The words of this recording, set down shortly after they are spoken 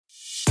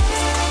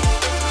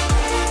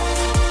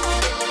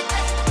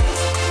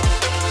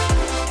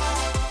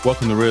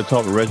Welcome to Real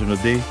Talk with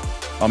Reginald D.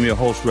 I'm your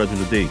host,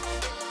 Reginald D.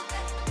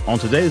 On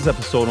today's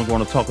episode, I'm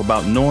going to talk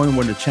about knowing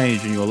when to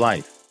change in your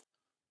life.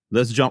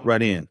 Let's jump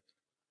right in.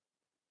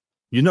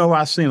 You know,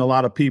 I've seen a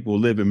lot of people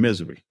live in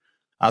misery.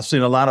 I've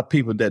seen a lot of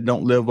people that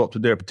don't live up to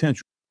their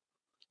potential.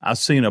 I've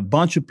seen a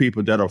bunch of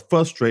people that are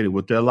frustrated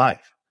with their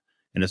life.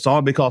 And it's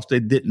all because they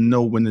didn't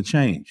know when to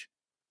change.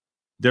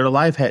 Their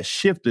life had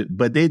shifted,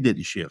 but they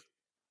didn't shift.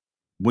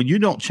 When you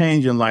don't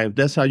change in life,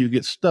 that's how you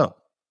get stuck.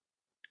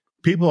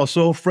 People are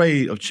so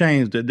afraid of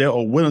change that they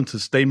are willing to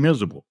stay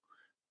miserable.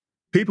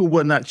 People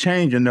will not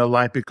change in their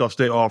life because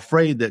they are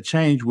afraid that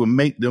change will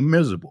make them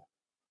miserable.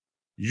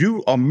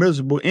 You are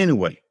miserable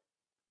anyway.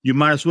 You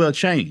might as well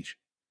change.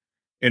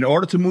 In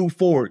order to move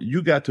forward,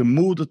 you got to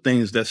move the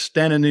things that's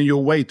standing in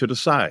your way to the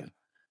side.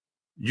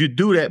 You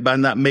do that by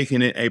not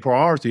making it a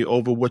priority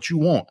over what you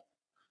want.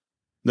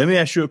 Let me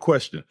ask you a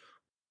question.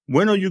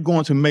 When are you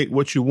going to make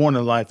what you want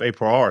in life a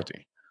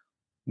priority?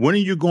 When are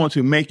you going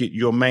to make it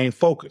your main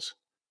focus?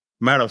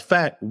 Matter of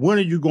fact, when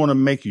are you going to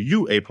make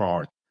you a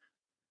priority?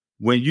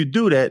 When you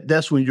do that,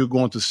 that's when you're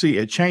going to see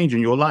a change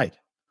in your life.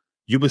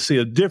 You will see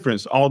a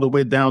difference all the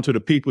way down to the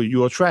people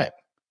you attract.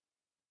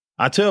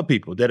 I tell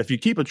people that if you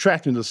keep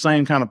attracting the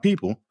same kind of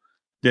people,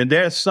 then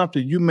there's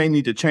something you may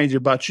need to change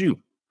about you.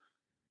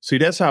 See,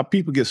 that's how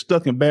people get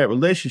stuck in bad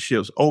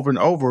relationships over and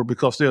over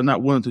because they're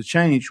not willing to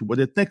change what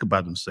they think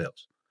about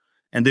themselves.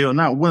 And they are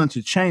not willing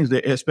to change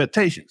their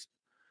expectations.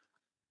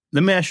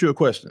 Let me ask you a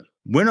question.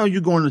 When are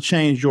you going to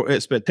change your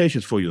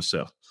expectations for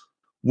yourself?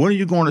 When are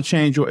you going to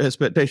change your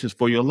expectations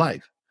for your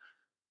life?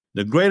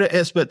 The greater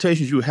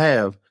expectations you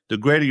have, the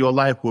greater your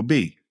life will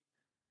be.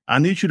 I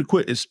need you to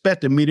quit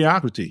expecting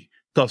mediocrity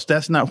because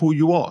that's not who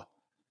you are.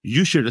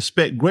 You should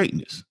expect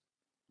greatness.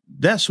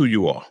 That's who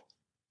you are.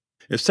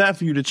 It's time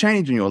for you to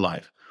change in your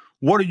life.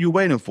 What are you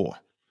waiting for?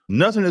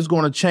 Nothing is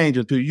going to change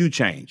until you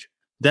change.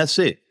 That's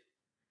it.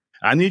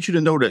 I need you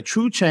to know that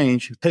true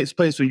change takes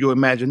place in your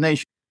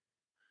imagination.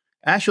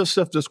 Ask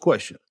yourself this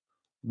question.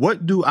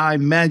 What do I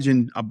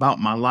imagine about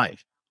my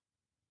life?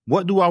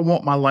 What do I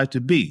want my life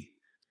to be?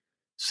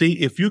 See,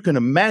 if you can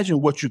imagine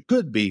what you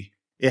could be,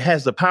 it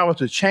has the power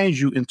to change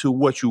you into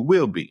what you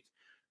will be.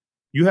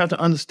 You have to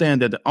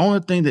understand that the only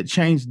thing that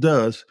change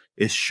does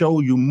is show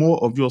you more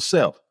of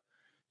yourself.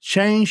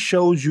 Change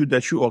shows you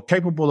that you are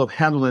capable of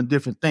handling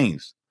different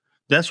things.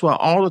 That's why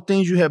all the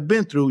things you have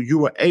been through, you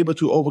were able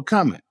to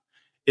overcome it.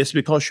 It's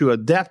because you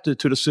adapted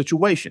to the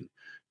situation.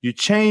 You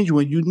change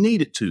when you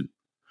needed to.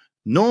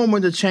 Knowing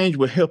when to change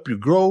will help you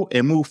grow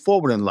and move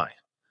forward in life.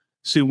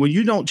 See, when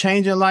you don't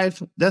change in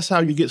life, that's how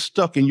you get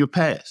stuck in your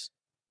past.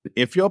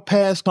 If your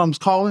past comes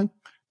calling,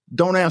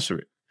 don't answer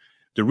it.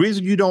 The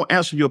reason you don't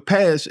answer your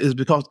past is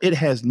because it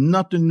has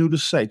nothing new to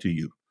say to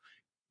you.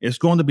 It's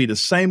going to be the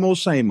same old,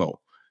 same old.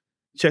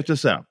 Check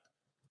this out.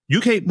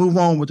 You can't move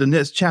on with the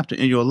next chapter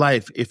in your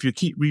life if you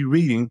keep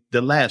rereading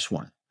the last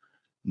one.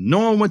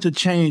 Knowing when to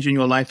change in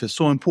your life is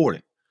so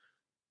important.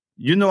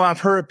 You know, I've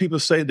heard people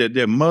say that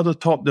their mother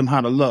taught them how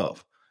to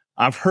love.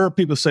 I've heard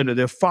people say that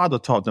their father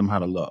taught them how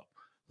to love.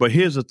 But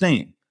here's the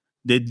thing.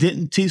 They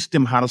didn't teach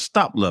them how to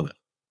stop loving.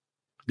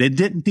 They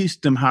didn't teach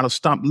them how to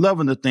stop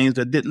loving the things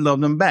that didn't love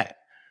them back.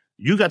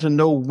 You got to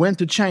know when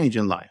to change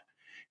in life.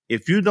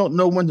 If you don't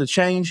know when to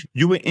change,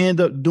 you will end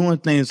up doing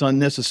things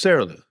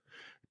unnecessarily.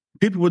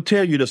 People will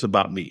tell you this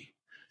about me.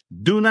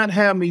 Do not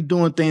have me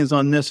doing things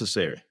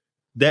unnecessary.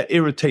 That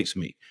irritates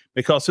me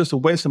because it's a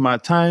waste of my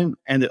time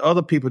and the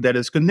other people that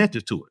is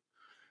connected to it.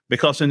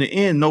 Because in the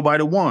end,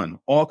 nobody won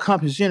or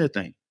accomplished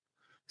anything.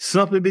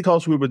 Simply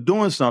because we were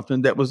doing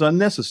something that was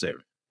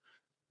unnecessary.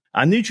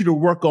 I need you to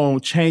work on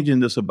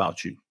changing this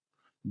about you.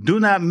 Do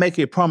not make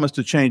a promise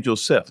to change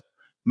yourself.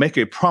 Make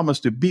a promise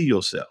to be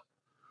yourself.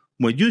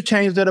 When you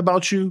change that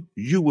about you,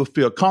 you will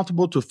feel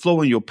comfortable to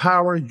flow in your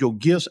power, your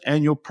gifts,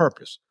 and your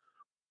purpose.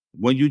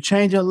 When you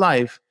change in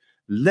life,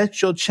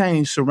 let your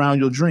change surround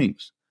your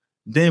dreams.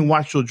 Then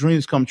watch your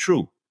dreams come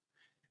true.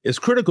 It's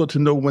critical to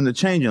know when to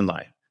change in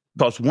life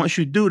because once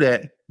you do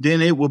that,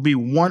 then it will be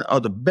one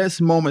of the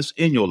best moments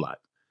in your life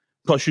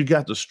because you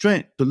got the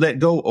strength to let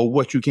go of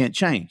what you can't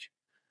change.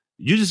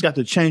 You just got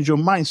to change your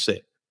mindset.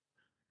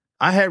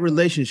 I had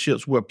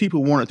relationships where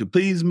people wanted to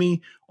please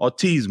me or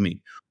tease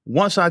me.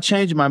 Once I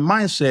changed my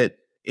mindset,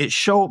 it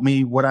showed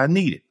me what I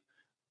needed.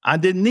 I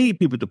didn't need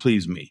people to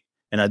please me,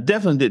 and I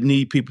definitely didn't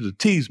need people to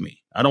tease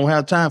me. I don't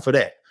have time for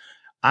that.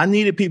 I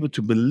needed people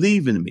to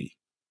believe in me,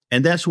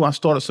 and that's who I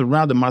started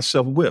surrounding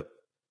myself with.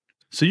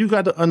 So you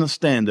got to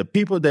understand the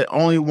people that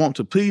only want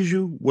to please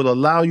you will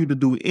allow you to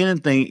do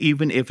anything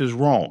even if it's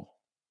wrong.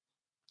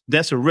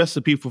 That's a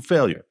recipe for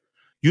failure.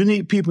 You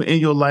need people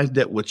in your life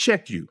that will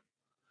check you.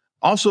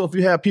 Also, if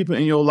you have people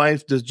in your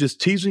life that's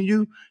just teasing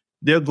you,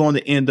 they're going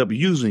to end up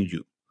using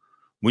you.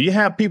 When you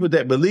have people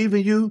that believe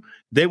in you,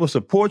 they will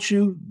support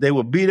you, they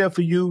will be there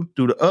for you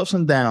through the ups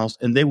and downs,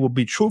 and they will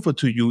be truthful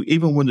to you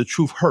even when the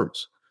truth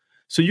hurts.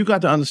 So you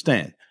got to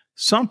understand,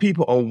 some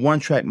people are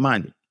one-track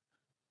minded.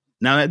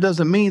 Now, that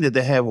doesn't mean that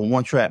they have a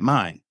one-track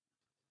mind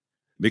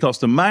because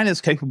the mind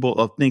is capable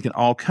of thinking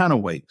all kind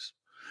of ways.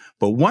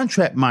 But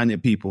one-track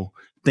minded people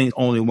think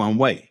only one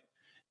way.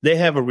 They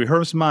have a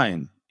rehearsed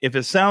mind. If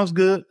it sounds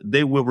good,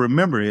 they will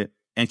remember it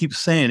and keep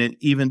saying it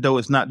even though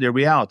it's not their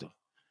reality.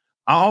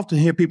 I often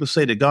hear people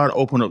say that God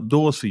opened up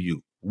doors for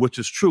you, which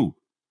is true,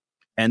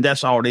 and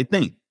that's all they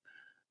think.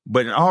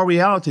 But in all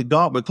reality,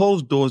 God will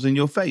close doors in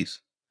your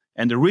face.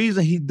 And the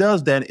reason he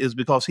does that is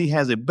because he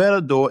has a better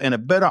door and a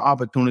better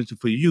opportunity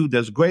for you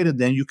that's greater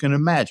than you can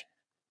imagine.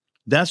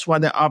 That's why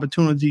that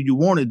opportunity you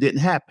wanted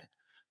didn't happen.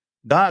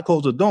 God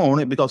closed the door on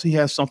it because he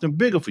has something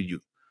bigger for you.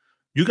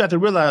 You got to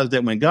realize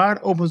that when God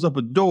opens up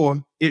a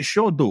door, it's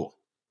your door.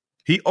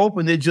 He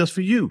opened it just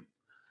for you.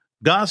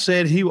 God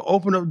said he will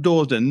open up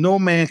doors that no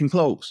man can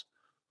close.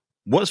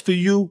 What's for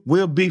you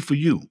will be for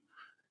you.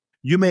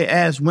 You may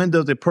ask, when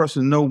does a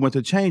person know when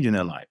to change in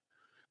their life?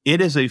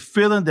 It is a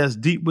feeling that's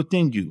deep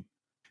within you.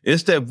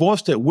 It's that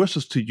voice that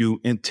whispers to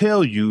you and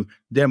tells you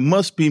there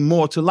must be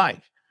more to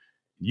life.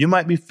 You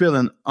might be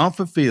feeling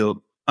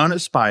unfulfilled,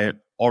 uninspired,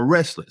 or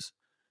restless.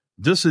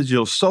 This is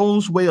your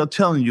soul's way of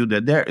telling you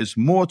that there is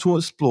more to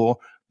explore,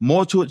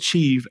 more to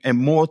achieve, and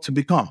more to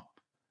become.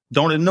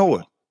 Don't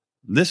ignore it.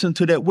 Listen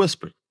to that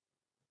whisper.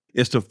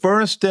 It's the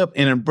first step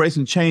in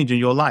embracing change in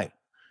your life.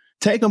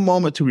 Take a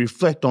moment to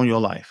reflect on your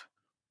life.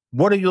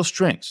 What are your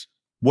strengths?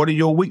 What are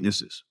your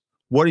weaknesses?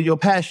 What are your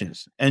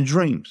passions and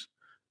dreams?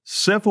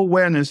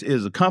 Self-awareness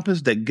is a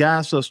compass that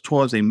guides us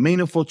towards a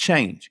meaningful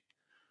change.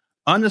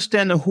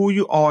 Understanding who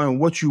you are and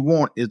what you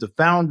want is the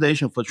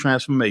foundation for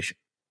transformation.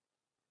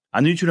 I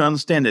need you to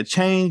understand that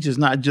change is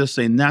not just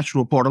a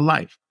natural part of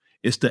life.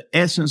 It's the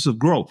essence of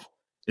growth.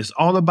 It's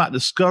all about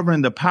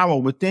discovering the power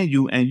within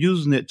you and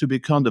using it to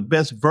become the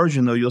best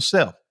version of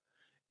yourself.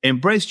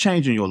 Embrace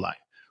change in your life.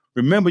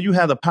 Remember, you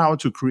have the power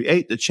to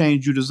create the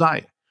change you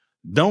desire.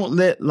 Don't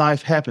let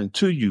life happen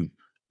to you.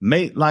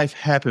 Make life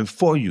happen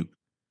for you.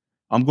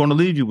 I'm going to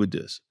leave you with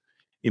this.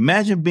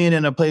 Imagine being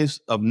in a place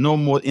of no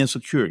more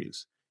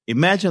insecurities.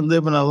 Imagine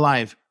living a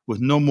life with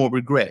no more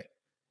regret.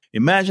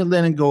 Imagine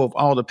letting go of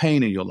all the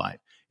pain in your life.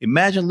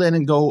 Imagine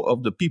letting go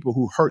of the people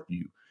who hurt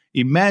you.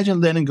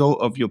 Imagine letting go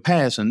of your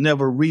past and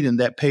never reading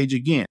that page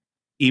again.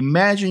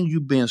 Imagine you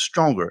being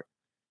stronger.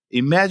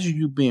 Imagine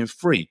you being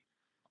free.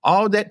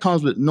 All that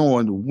comes with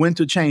knowing when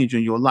to change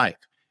in your life.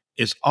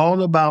 It's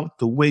all about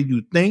the way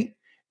you think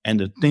and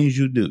the things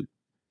you do.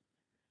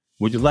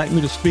 Would you like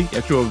me to speak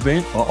at your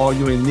event, or are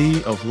you in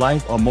need of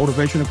life or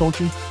motivational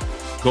coaching?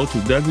 Go to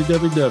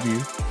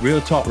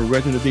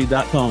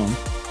www.realtalkwithreginald.com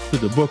to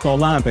the book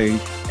online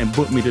page and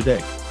book me today.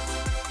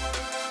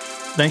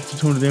 Thanks for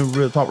tuning in to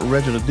Real Talk with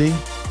Reginald D.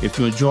 If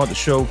you enjoyed the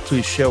show,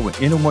 please share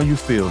with anyone you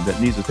feel that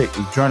needs to take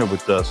this journey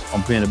with us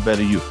on being a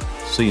better you.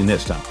 See you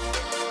next time.